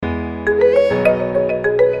Hi,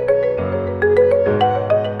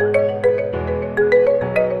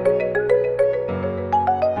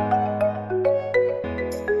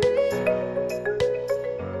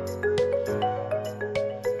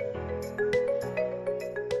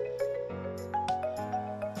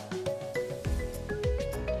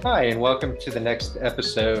 and welcome to the next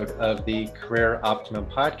episode of the Career Optimum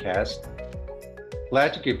Podcast.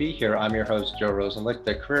 Glad you could be here. I'm your host, Joe Rosenlicht,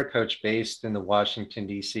 a career coach based in the Washington,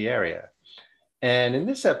 D.C. area. And in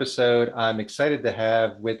this episode, I'm excited to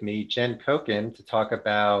have with me Jen Coken to talk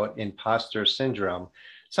about imposter syndrome,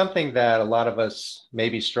 something that a lot of us may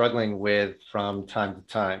be struggling with from time to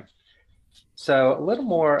time. So a little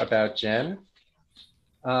more about Jen.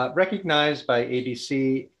 Recognized by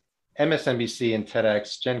ABC, MSNBC, and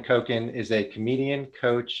TEDx, Jen Coken is a comedian,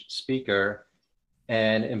 coach, speaker,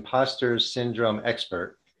 and imposter syndrome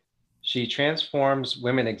expert. She transforms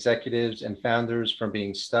women executives and founders from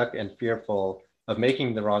being stuck and fearful of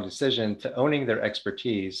making the wrong decision to owning their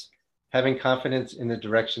expertise, having confidence in the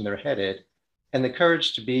direction they're headed, and the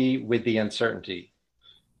courage to be with the uncertainty.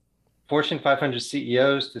 Fortune 500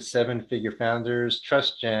 CEOs to seven-figure founders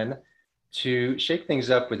trust Jen to shake things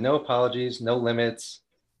up with no apologies, no limits,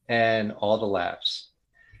 and all the laughs.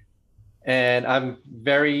 And I'm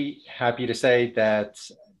very happy to say that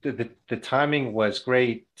the timing was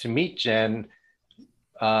great to meet Jen.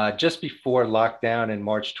 Just before lockdown in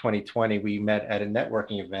March 2020, we met at a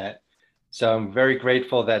networking event. So I'm very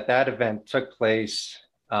grateful that that event took place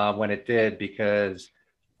when it did, because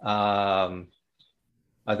otherwise,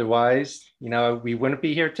 we wouldn't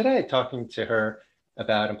be here today talking to her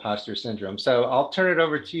about imposter syndrome. So I'll turn it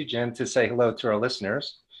over to you, Jen, to say hello to our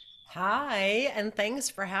listeners. Hi, and thanks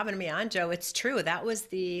for having me on, Joe. It's true. That was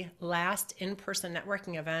the last in-person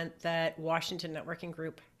networking event that Washington Networking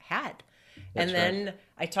Group had. And That's right. then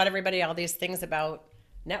I taught everybody all these things about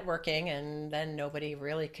networking, and then nobody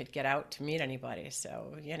really could get out to meet anybody.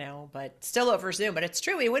 So, but still over Zoom. But it's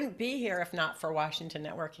true. We wouldn't be here if not for Washington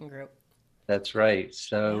Networking Group. That's right. Yeah,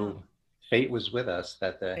 So fate was with us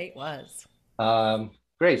that day. fate was.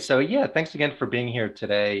 Great. So yeah, thanks again for being here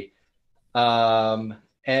today. Um,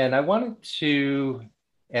 and I wanted to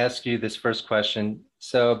ask you this first question.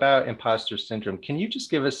 So about imposter syndrome, can you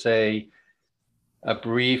just give us a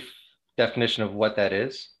brief definition of what that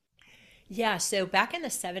is? Yeah, so back in the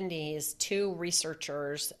 70s, two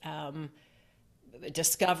researchers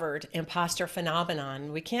discovered imposter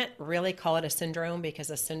phenomenon. We can't really call it a syndrome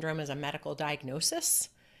because a syndrome is a medical diagnosis.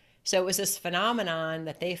 So it was this phenomenon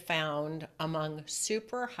that they found among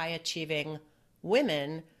super high achieving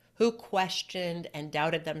women who questioned and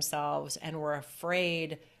doubted themselves and were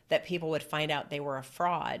afraid that people would find out they were a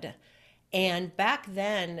fraud. And back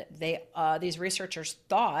then, these researchers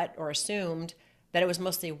thought or assumed that it was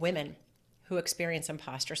mostly women who experience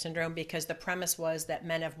imposter syndrome because the premise was that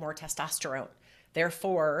men have more testosterone.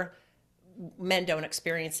 Therefore, men don't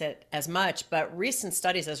experience it as much. But recent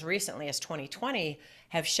studies, as recently as 2020,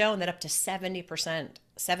 have shown that up to 70%,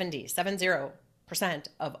 70%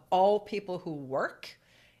 of all people who work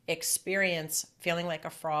experience feeling like a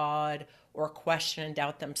fraud or question and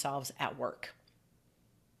doubt themselves at work.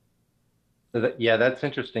 Yeah, that's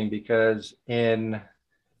interesting, because in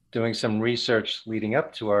doing some research leading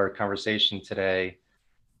up to our conversation today,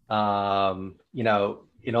 in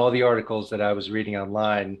all the articles that I was reading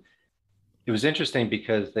online, it was interesting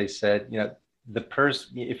because they said, the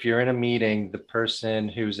person, if you're in a meeting, the person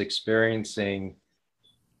who's experiencing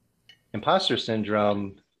imposter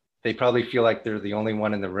syndrome, they probably feel like they're the only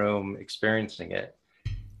one in the room experiencing it.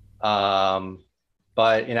 Um,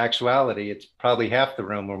 but in actuality, it's probably half the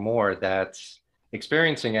room or more that's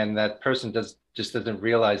experiencing it, and that person just doesn't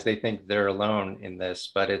realize. They think they're alone in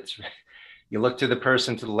this, but it's you look to the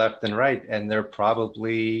person to the left and right, and they're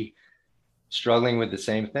probably struggling with the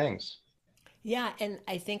same things. Yeah, and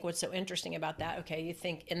I think what's so interesting about that, okay, you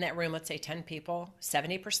think in that room, let's say 10 people,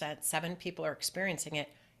 70%, seven people are experiencing it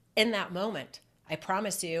in that moment. I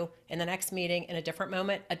promise you, in the next meeting, in a different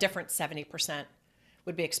moment, a different 70%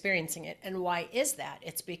 would be experiencing it. And why is that?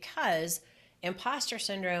 It's because imposter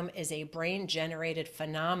syndrome is a brain generated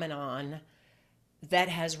phenomenon that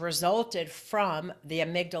has resulted from the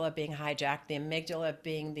amygdala being hijacked, the amygdala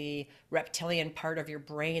being the reptilian part of your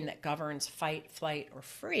brain that governs fight, flight, or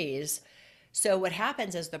freeze. So what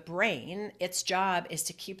happens is the brain, its job is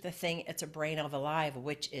to keep the thing it's a brain of alive,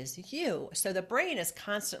 which is you. So the brain is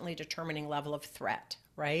constantly determining level of threat,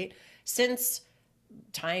 right? Since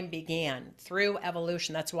time began through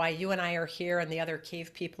evolution. That's why you and I are here and the other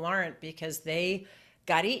cave people aren't, because they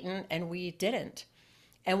got eaten and we didn't.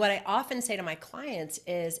 And what I often say to my clients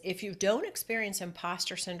is if you don't experience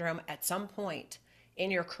imposter syndrome at some point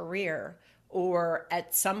in your career or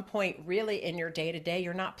at some point really in your day to day,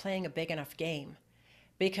 you're not playing a big enough game.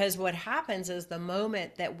 Because what happens is the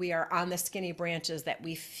moment that we are on the skinny branches, that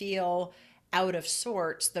we feel out of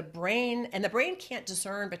sorts, the brain can't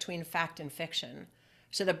discern between fact and fiction.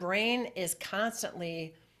 So the brain is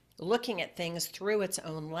constantly looking at things through its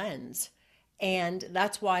own lens. And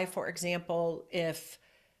that's why, for example, if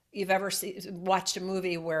you've ever watched a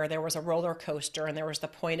movie where there was a roller coaster and there was the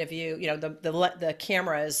point of view, the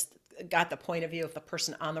camera has got the point of view of the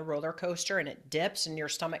person on the roller coaster and it dips and your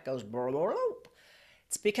stomach goes,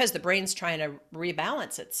 it's because the brain's trying to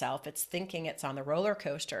rebalance itself. It's thinking it's on the roller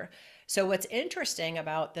coaster. So what's interesting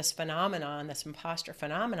about this phenomenon, this imposter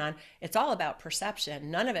phenomenon, it's all about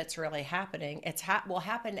perception. None of it's really happening. Will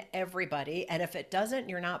happen to everybody. And if it doesn't,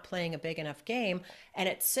 you're not playing a big enough game. And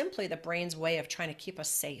it's simply the brain's way of trying to keep us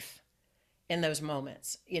safe in those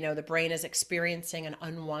moments. The brain is experiencing an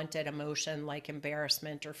unwanted emotion like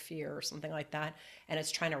embarrassment or fear or something like that. And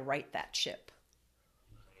it's trying to right that ship.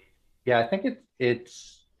 Yeah, I think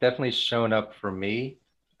it's definitely shown up for me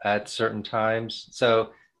at certain times. So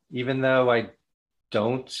even though I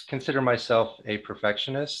don't consider myself a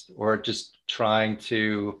perfectionist or just trying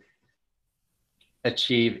to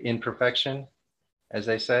achieve imperfection, as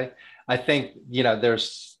they say, I think,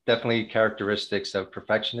 there's definitely characteristics of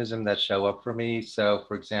perfectionism that show up for me. So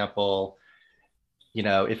for example,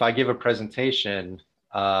 if I give a presentation,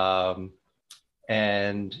 and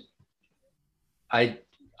I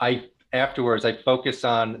I afterwards I focus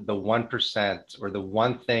on the 1% or the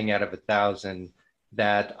one thing out of 1,000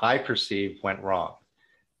 that I perceive went wrong,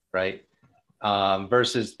 right?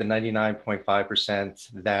 Versus the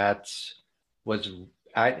 99.5% that was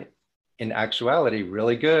in actuality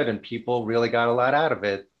really good and people really got a lot out of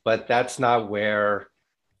it. But that's not where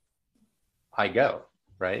I go,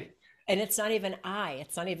 right? And it's not even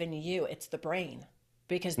it's not even you, it's the brain.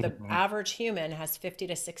 Because the Mhm. average human has 50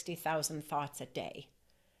 to 60,000 thoughts a day.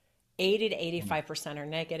 80 to 85% are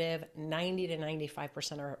negative, 90 to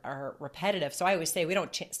 95% are repetitive. So I always say we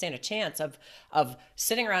don't stand a chance of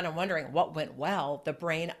sitting around and wondering what went well. The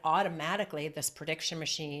brain automatically, this prediction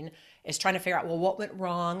machine, is trying to figure out, well, what went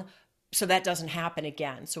wrong so that doesn't happen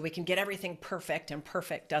again. So we can get everything perfect, and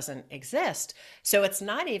perfect doesn't exist. So it's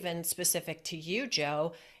not even specific to you,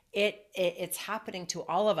 Joe. It's happening to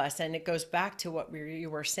all of us, and it goes back to what you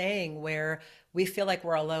were saying, where we feel like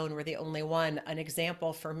we're alone, we're the only one. An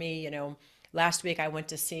example for me, last week I went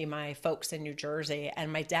to see my folks in New Jersey,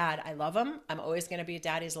 and my dad, I love him, I'm always going to be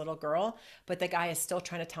daddy's little girl, but the guy is still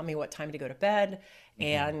trying to tell me what time to go to bed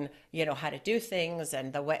Mhm. and how to do things.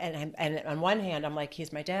 And the way, and on one hand I'm like,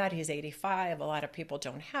 he's my dad, he's 85, a lot of people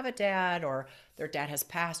don't have a dad, or their dad has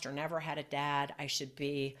passed or never had a dad, I should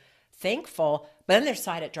be thankful. But on the other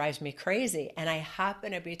side, it drives me crazy. And I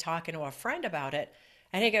happen to be talking to a friend about it.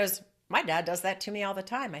 And he goes, my dad does that to me all the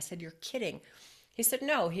time. I said, you're kidding. He said,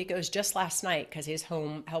 no. He goes, just last night, because he's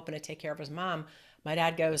home helping to take care of his mom. My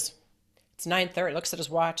dad goes, it's 9:30. Looks at his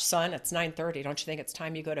watch, son, it's 9:30. Don't you think it's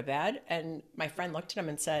time you go to bed? And my friend looked at him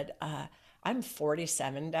and said, I'm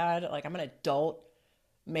 47, Dad. Like, I'm an adult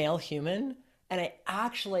male human, and I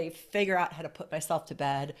actually figure out how to put myself to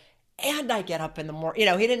bed, and I get up in the morning.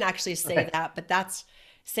 He didn't actually say Right. that, but that's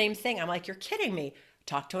same thing. I'm like, you're kidding me.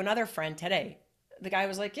 Talked to another friend today. The guy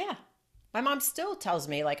was like, yeah, my mom still tells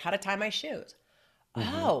me like how to tie my shoes. Mhm.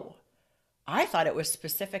 Oh, I thought it was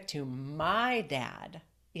specific to my dad,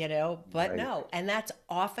 but Right. no. And that's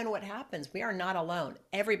often what happens. We are not alone.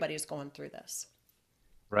 Everybody's going through this.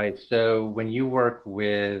 Right. So when you work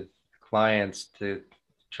with clients to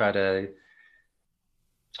try to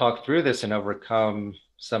talk through this and overcome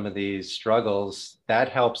some of these struggles, that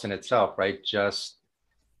helps in itself, right? Just,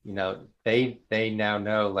 they now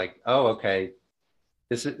know like, oh, okay,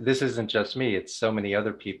 this isn't just me. It's so many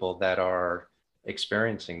other people that are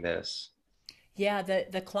experiencing this. Yeah,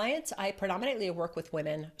 the clients, I predominantly work with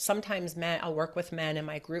women. Sometimes men, I'll work with men in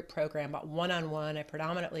my group program, but one on one, I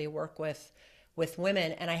predominantly work with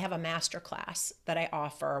women, and I have a master class that I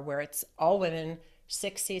offer where it's all women,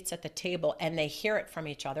 6 seats at the table, and they hear it from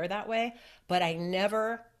each other that way. But I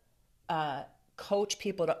never coach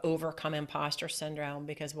people to overcome imposter syndrome,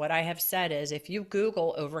 because what I have said is if you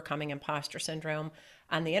Google overcoming imposter syndrome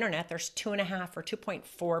on the internet, there's 2.5 or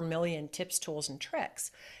 2.4 million tips, tools, and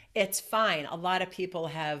tricks. It's fine. A lot of people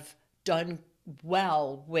have done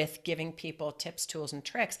well with giving people tips, tools, and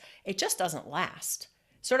tricks. It just doesn't last.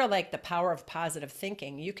 Sort of like the power of positive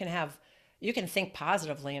thinking. You can think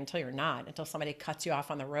positively until you're not, until somebody cuts you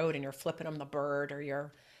off on the road and you're flipping them the bird, or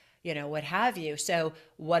you're what have you. So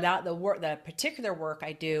the particular work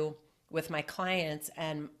I do with my clients.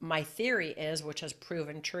 And my theory is, which has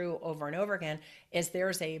proven true over and over again, is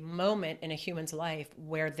there's a moment in a human's life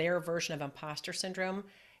where their version of imposter syndrome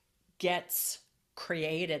gets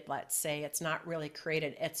created. Let's say it's not really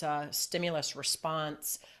created, it's a stimulus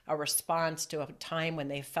response, a response to a time when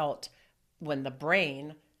they felt, when the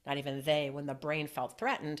brain, not even they, when the brain felt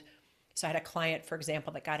threatened. So I had a client, for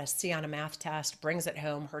example, that got a C on a math test, brings it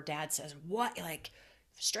home. Her dad says, "What? Like,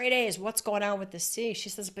 straight A's, what's going on with the C?" She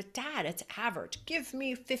says, "But dad, it's average. Give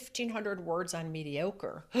me 1,500 words on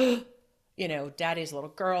mediocre." Daddy's little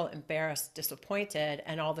girl, embarrassed, disappointed.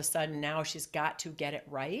 And all of a sudden now she's got to get it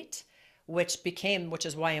right, which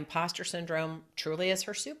is why imposter syndrome truly is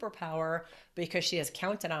her superpower, because she is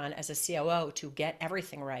counted on as a COO to get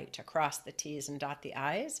everything right, to cross the T's and dot the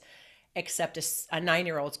I's. Except a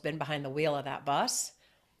 9-year-old's been behind the wheel of that bus,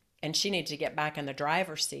 and she needs to get back in the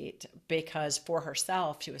driver's seat, because for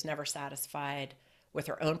herself, she was never satisfied with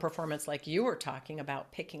her own performance, like you were talking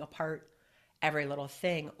about, picking apart every little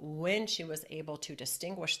thing. When she was able to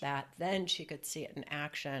distinguish that, then she could see it in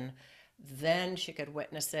action. Then she could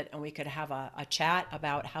witness it, and we could have a chat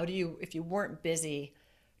about how do you, if you weren't busy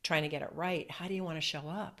trying to get it right, how do you want to show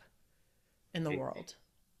up in the world?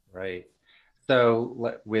 Right.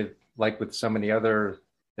 So with like with so many other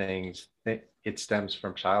things, it stems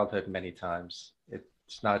from childhood many times.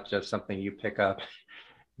 It's not just something you pick up,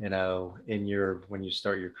 in your when you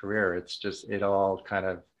start your career. It's just it all kind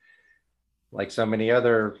of like so many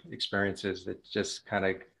other experiences that just kind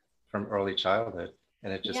of from early childhood,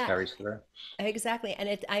 and it just Yeah, carries through. exactly.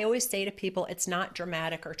 And I always say to people, it's not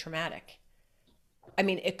dramatic or traumatic. I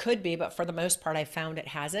mean, it could be, but for the most part, I found it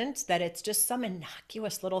hasn't, that it's just some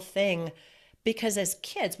innocuous little thing. Because as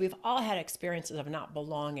kids, we've all had experiences of not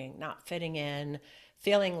belonging, not fitting in,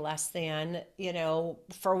 feeling less than,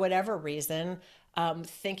 for whatever reason,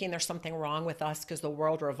 thinking there's something wrong with us because the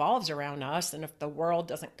world revolves around us. And if the world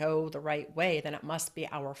doesn't go the right way, then it must be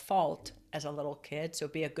our fault as a little kid. So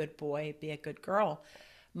be a good boy, be a good girl.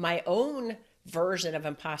 My own version of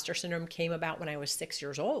imposter syndrome came about when I was 6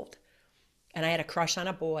 years old, and I had a crush on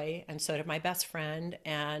a boy, and so did my best friend.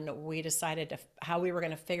 And we decided how we were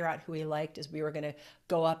going to figure out who he liked is we were going to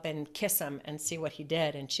go up and kiss him and see what he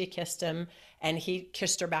did. And she kissed him, and he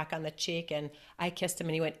kissed her back on the cheek, and I kissed him,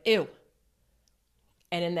 and he went, "Ew."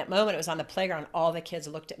 And in that moment, it was on the playground. All the kids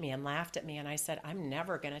looked at me and laughed at me, and I said, "I'm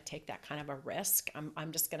never going to take that kind of a risk.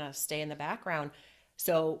 I'm just going to stay in the background."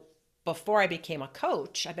 So before I became a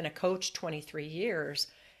coach, I've been a coach 23 years,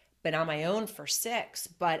 been on my own for 6,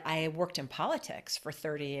 but I worked in politics for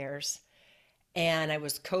 30 years, and I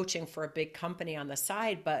was coaching for a big company on the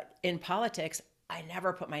side. But in politics, I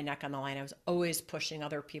never put my neck on the line. I was always pushing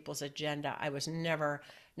other people's agenda. I was never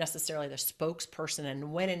necessarily the spokesperson.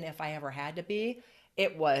 And when and if I ever had to be,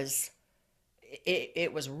 it was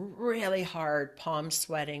it was really hard, palms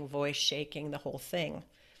sweating, voice shaking, the whole thing.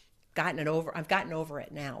 I've gotten over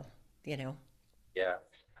it now, you know. Yeah.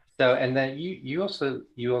 So, and then you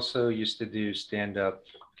also used to do stand up.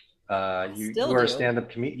 I You still were a do. stand up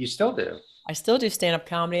comedian. You still do. I still do stand up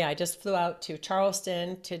comedy. I just flew out to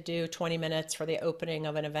Charleston to do 20 minutes for the opening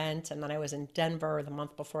of an event. And then I was in Denver the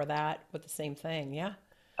month before that with the same thing. Yeah.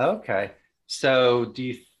 Okay. So,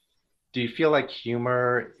 do you feel like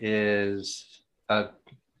humor is a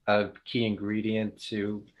a key ingredient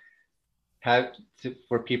to have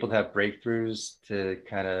for people to have breakthroughs, to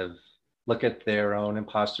kind of look at their own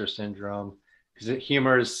imposter syndrome? Because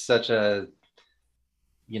humor is such a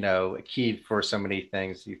key for so many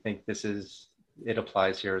things. Do you think it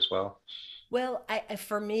applies here as well? Well,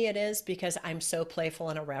 for me, it is because I'm so playful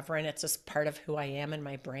and irreverent. It's just part of who I am and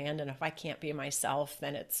my brand. And if I can't be myself,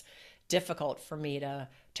 then it's difficult for me to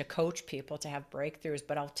coach people to have breakthroughs.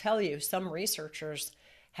 But I'll tell you, some researchers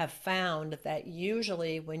have found that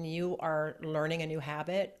usually when you are learning a new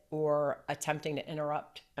habit or attempting to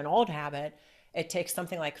interrupt an old habit, it takes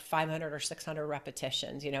something like 500 or 600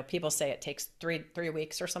 repetitions. People say it takes three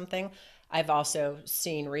weeks or something. I've also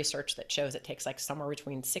seen research that shows it takes like somewhere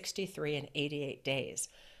between 63 and 88 days.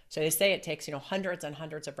 So they say it takes, hundreds and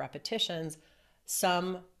hundreds of repetitions.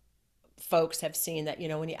 Some folks have seen that,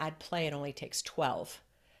 when you add play, it only takes 12.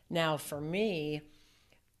 Now, for me,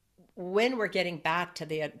 when we're getting back to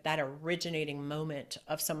that originating moment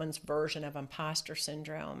of someone's version of imposter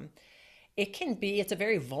syndrome, it's a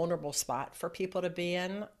very vulnerable spot for people to be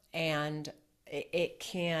in. And it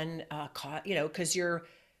can cause, because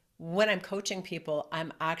when I'm coaching people,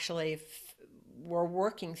 I'm actually we're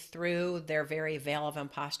working through their very veil of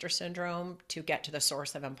imposter syndrome to get to the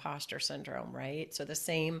source of imposter syndrome, right? So the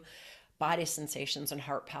same body sensations and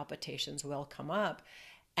heart palpitations will come up.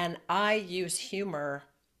 And I use humor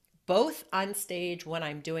both on stage when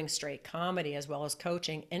I'm doing straight comedy as well as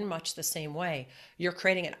coaching in much the same way. You're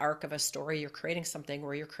creating an arc of a story, you're creating something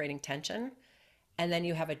where you're creating tension, and then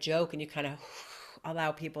you have a joke and you kind of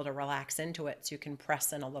allow people to relax into it so you can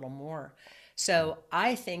press in a little more. So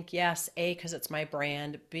I think yes, A, because it's my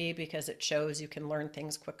brand, B, because it shows you can learn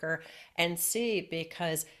things quicker, and C,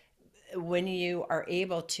 because when you are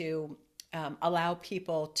able to allow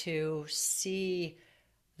people to see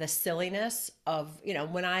the silliness of,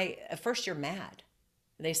 when at first you're mad.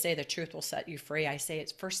 They say the truth will set you free. I say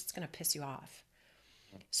it's first, it's going to piss you off.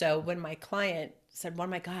 So when my client said, "Oh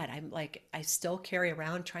my God, I'm like, I still carry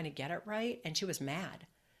around trying to get it right," and she was mad,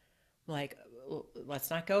 I'm like, let's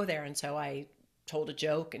not go there. And so I told a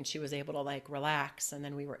joke and she was able to like relax, and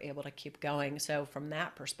then we were able to keep going. So from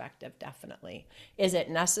that perspective, definitely. Is it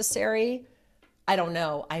necessary? I don't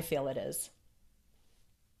know. I feel it is.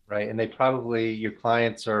 Right. And your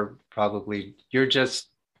clients are probably, you're just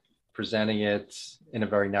presenting it in a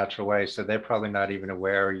very natural way. So they're probably not even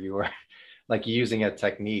aware you are like using a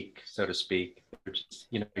technique, so to speak. You're just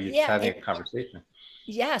Yeah, having and a conversation.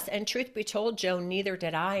 yes, and truth be told, Joe, neither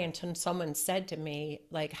did I until someone said to me,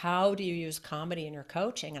 like, how do you use comedy in your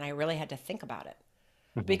coaching? And I really had to think about it.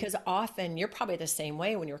 Mhm. Because often you're probably the same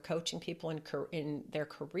way when you're coaching people in their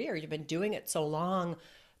career. You've been doing it so long.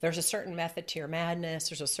 There's a certain method to your madness.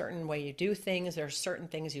 There's a certain way you do things. There's certain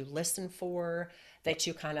things you listen for that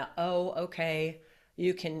you kind of, oh, okay,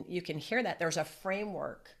 you can hear that. There's a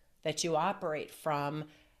framework that you operate from.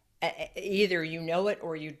 Either you know it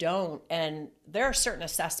or you don't. And there are certain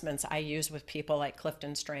assessments I use with people like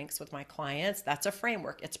Clifton Strengths with my clients. That's a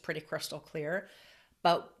framework. It's pretty crystal clear.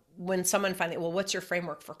 But when someone finally, well, what's your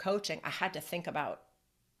framework for coaching? I had to think about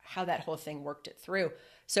how that whole thing worked it through.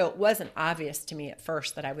 So it wasn't obvious to me at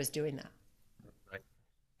first that I was doing that. Right.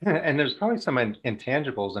 And there's probably some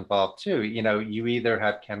intangibles involved too. You either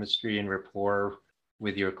have chemistry and rapport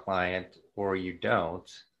with your client or you don't.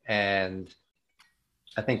 And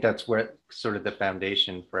I think that's where sort of the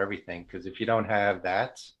foundation for everything. Because if you don't have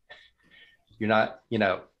that, you're not,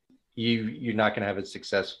 you're not going to have a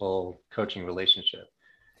successful coaching relationship.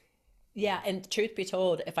 Yeah, and truth be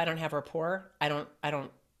told, if I don't have rapport, I don't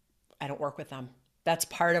work with them. That's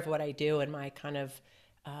part of what I do in my kind of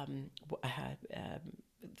um, uh,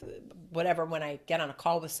 whatever. When I get on a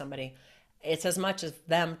call with somebody, it's as much as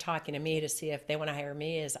them talking to me to see if they want to hire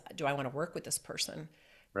me as do I want to work with this person.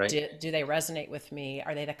 Right. Do they resonate with me?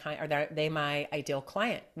 Are they the kind? Are they my ideal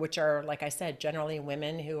client? Which are, like I said, generally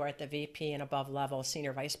women who are at the VP and above level,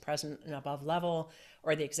 senior vice president and above level,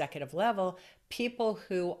 or the executive level. People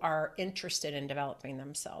who are interested in developing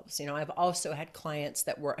themselves. I've also had clients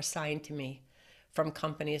that were assigned to me from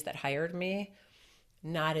companies that hired me.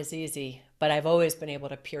 Not as easy, but I've always been able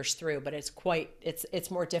to pierce through. But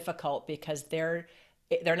it's more difficult because they're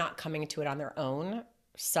not coming to it on their own.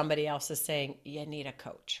 Somebody else is saying you need a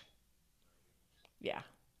coach. Yeah.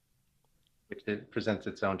 Which it presents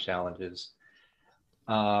its own challenges.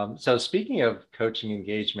 So speaking of coaching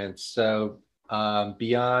engagements,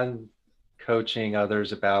 beyond coaching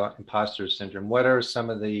others about imposter syndrome, what are some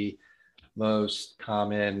of the most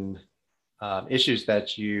common issues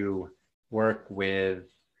that you work with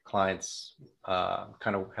clients,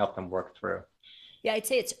 kind of help them work through? Yeah, I'd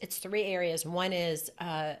say it's three areas. One is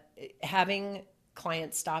having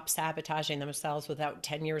clients stop sabotaging themselves without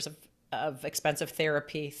 10 years of expensive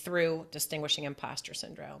therapy through distinguishing imposter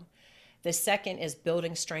syndrome. The second is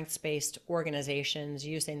building strengths based organizations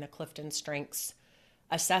using the Clifton Strengths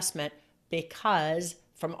assessment, because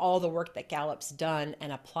from all the work that Gallup's done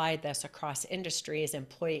and applied this across industries,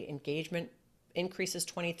 employee engagement increases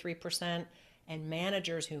 23%, and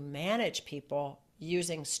managers who manage people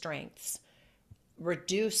using strengths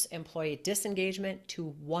reduce employee disengagement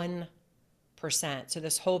to 1%. So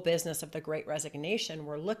this whole business of the great resignation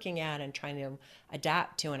we're looking at and trying to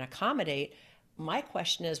adapt to and accommodate. My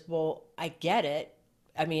question is, well, I get it.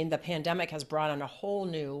 I mean, the pandemic has brought on a whole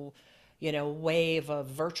new, wave of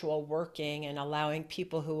virtual working and allowing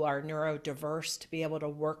people who are neurodiverse to be able to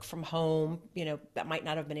work from home, that might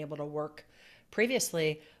not have been able to work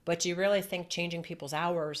previously. But do you really think changing people's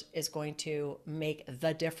hours is going to make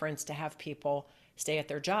the difference to have people stay at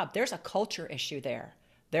their job? There's a culture issue there.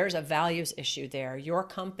 There's a values issue there. Your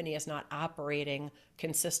company is not operating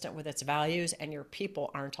consistent with its values, and your people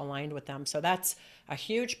aren't aligned with them. So that's a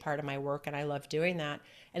huge part of my work, and I love doing that.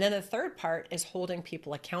 And then the third part is holding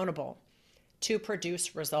people accountable to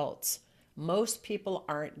produce results. Most people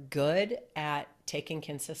aren't good at taking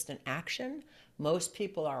consistent action. Most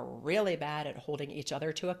people are really bad at holding each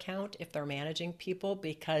other to account if they're managing people,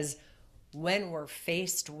 because when we're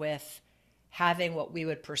faced with having what we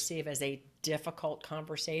would perceive as a difficult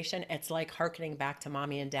conversation, it's like hearkening back to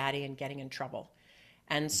mommy and daddy and getting in trouble.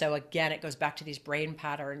 And so again, it goes back to these brain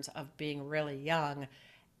patterns of being really young.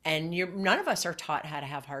 And none of us are taught how to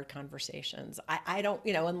have hard conversations. I don't,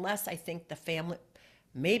 unless I think the family,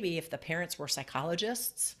 maybe if the parents were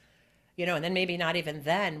psychologists, and then maybe not even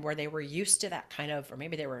then, where they were used to that kind of, or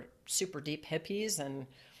maybe they were super deep hippies and,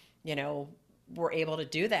 you know, were able to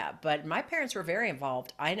do that. But my parents were very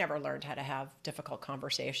involved. I never learned how to have difficult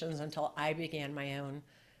conversations until I began my own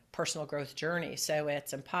personal growth journey. So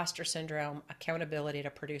it's imposter syndrome, accountability to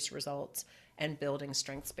produce results, and building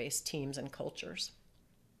strengths-based teams and cultures.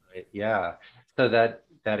 Right. Yeah. So that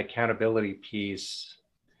accountability piece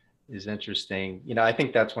is interesting. I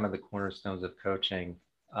think that's one of the cornerstones of coaching.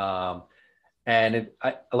 Um, and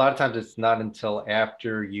a lot of times it's not until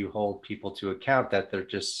after you hold people to account that they're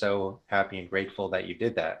just so happy and grateful that you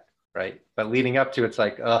did that, right? But leading up to it's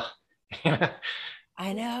like, oh,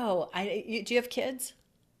 I know. Do you have kids?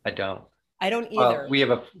 I don't. I don't Well, either. we have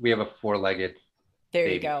a four-legged There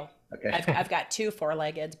you baby. go. I've Okay. got two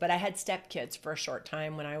four-leggeds, but I had stepkids for a short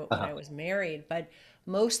time when I Uh-huh. was married. But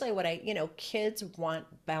mostly, kids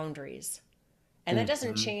want boundaries, and that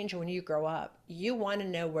doesn't Mhm. change when you grow up. You want to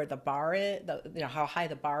know where the bar is, how high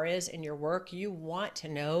the bar is in your work. You want to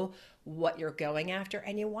know what you're going after,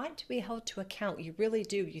 and you want to be held to account. You really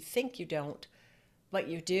do. You think you don't, but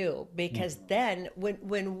you do, because Mhm. then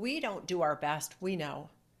when we don't do our best, we know,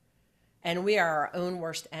 and we are our own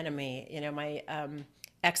worst enemy. My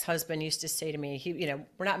ex-husband used to say to me,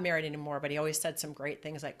 we're not married anymore, but he always said some great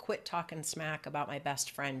things like, quit talking smack about my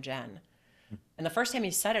best friend Jen. And the first time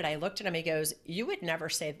he said it, I looked at him, he goes, you would never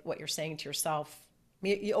say what you're saying to yourself.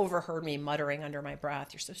 You overheard me muttering under my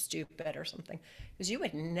breath, you're so stupid or something, because you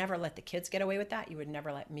would never let the kids get away with that, you would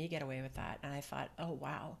never let me get away with that. And I thought, oh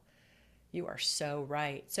wow, you are so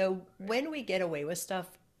right. So when we get away with stuff,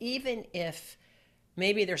 even if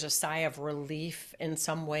maybe there's a sigh of relief in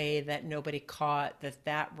some way that nobody caught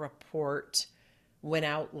that report went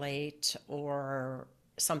out late or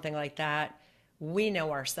something like that, we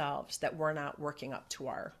know ourselves that we're not working up to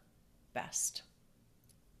our best.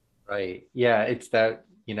 Right. Yeah, it's that,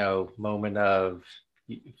 moment of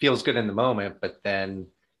it feels good in the moment, but then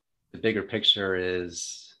the bigger picture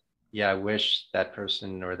is, yeah, I wish that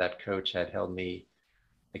person or that coach had held me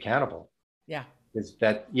accountable. Yeah. Is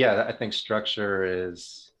that, yeah, I think structure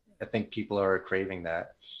is, I think people are craving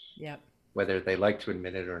that, Yep. whether they like to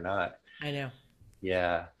admit it or not. I know.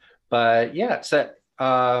 Yeah. But yeah, so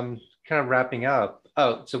kind of wrapping up.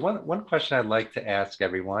 Oh, so one question I'd like to ask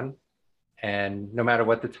everyone, and no matter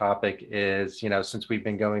what the topic is, since we've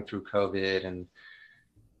been going through COVID and,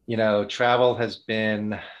 travel has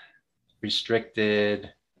been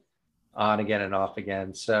restricted on again and off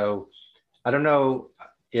again. So I don't know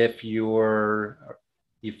if you're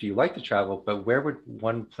if you like to travel, but where would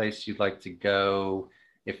one place you'd like to go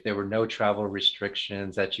if there were no travel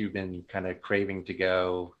restrictions that you've been kind of craving to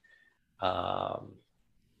go um,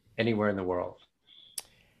 anywhere in the world?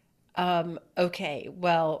 Okay.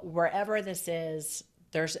 Well, wherever this is,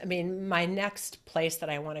 my next place that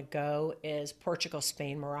I want to go is Portugal,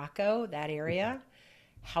 Spain, Morocco, that area.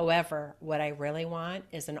 However, what I really want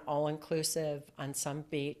is an all-inclusive on some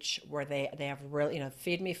beach where they have really,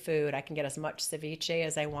 feed me food. I can get as much ceviche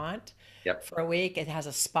as I want Yep. for a week. It has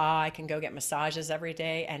a spa. I can go get massages every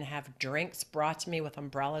day and have drinks brought to me with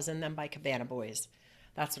umbrellas in them by Cabana Boys.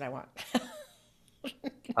 That's what I want.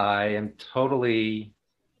 I am totally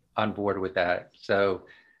on board with that. So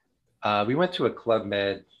we went to a Club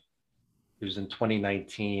Med. It was in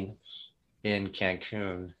 2019 in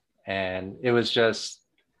Cancun, and it was just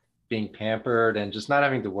being pampered and just not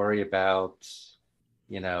having to worry about,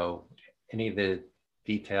 you know, any of the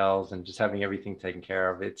details and just having everything taken care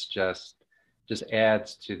of. It's just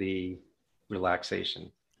adds to the relaxation, you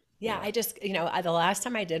Yeah, know. the last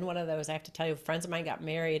time I did one of those, I have to tell you, friends of mine got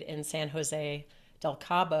married in San Jose del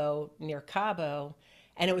Cabo, near Cabo,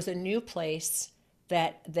 and it was a new place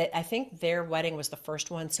that I think their wedding was the first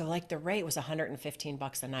one. So like the rate was 115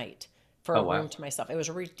 bucks a night for a Oh wow. room to myself. It was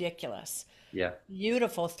ridiculous. Yeah.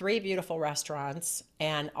 Beautiful, three beautiful restaurants,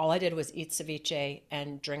 and all I did was eat ceviche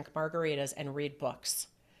and drink margaritas and read books,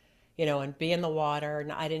 and be in the water.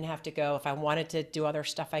 And I didn't have to go. If I wanted to do other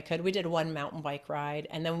stuff, I could. We did one mountain bike ride.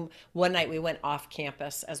 And then one night we went off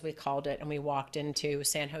campus, as we called it, and we walked into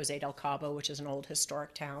San Jose del Cabo, which is an old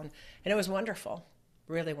historic town. And it was wonderful,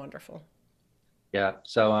 really wonderful. Yeah.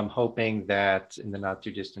 So I'm hoping that in the not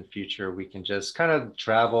too distant future, we can just kind of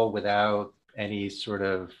travel without any sort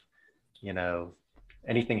of, you know,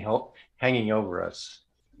 anything hanging over us,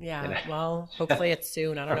 you Yeah, know. well, hopefully it's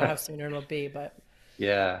soon. I don't know how soon it'll be, but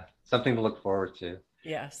Yeah. something to look forward to.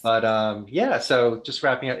 Yes. But yeah, so just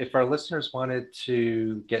wrapping up, if our listeners wanted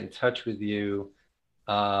to get in touch with you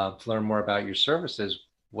to learn more about your services,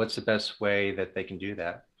 what's the best way that they can do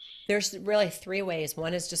that? There's really three ways.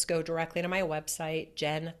 One is just go directly to my website,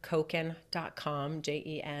 jencoken.com,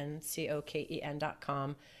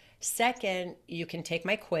 JenCoken.com. Second, you can take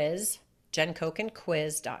my quiz,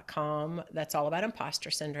 jencokenquiz.com. That's all about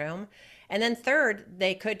imposter syndrome. And then third,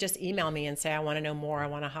 they could just email me and say, I want to know more. I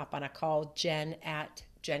want to hop on a call,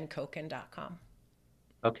 jen@jencoken.com.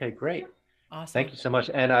 Okay, great. Thank Awesome. you so much.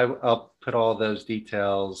 And I'll put all those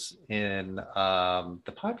details in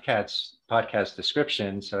the podcast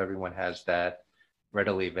description so everyone has that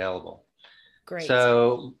readily available. Great.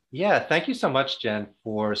 So yeah, thank you so much, Jen,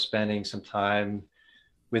 for spending some time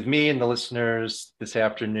with me and the listeners this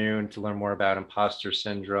afternoon to learn more about imposter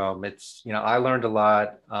syndrome. It's, I learned a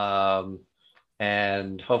lot,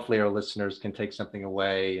 and hopefully our listeners can take something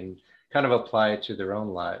away and kind of apply it to their own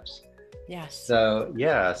lives. Yes. So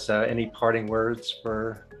yeah, so any parting words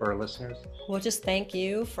for our listeners? Well, just thank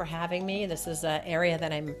you for having me. This is an area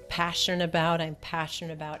that I'm passionate about. I'm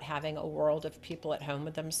passionate about having a world of people at home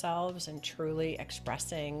with themselves and truly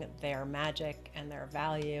expressing their magic and their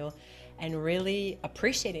value and really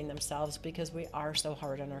appreciating themselves, because we are so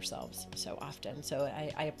hard on ourselves so often. So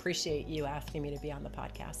I appreciate you asking me to be on the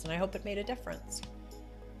podcast, and I hope it made a difference.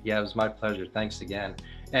 Yeah, it was my pleasure. Thanks again.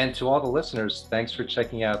 And to all the listeners, thanks for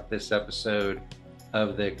checking out this episode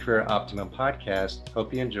of the Career Optimum podcast.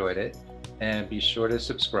 Hope you enjoyed it. And be sure to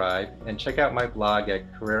subscribe and check out my blog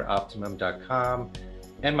at careeroptimum.com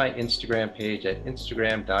and my Instagram page at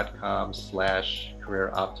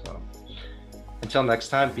instagram.com/careeroptimum. Until next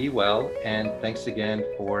time, be well, and thanks again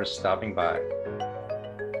for stopping by.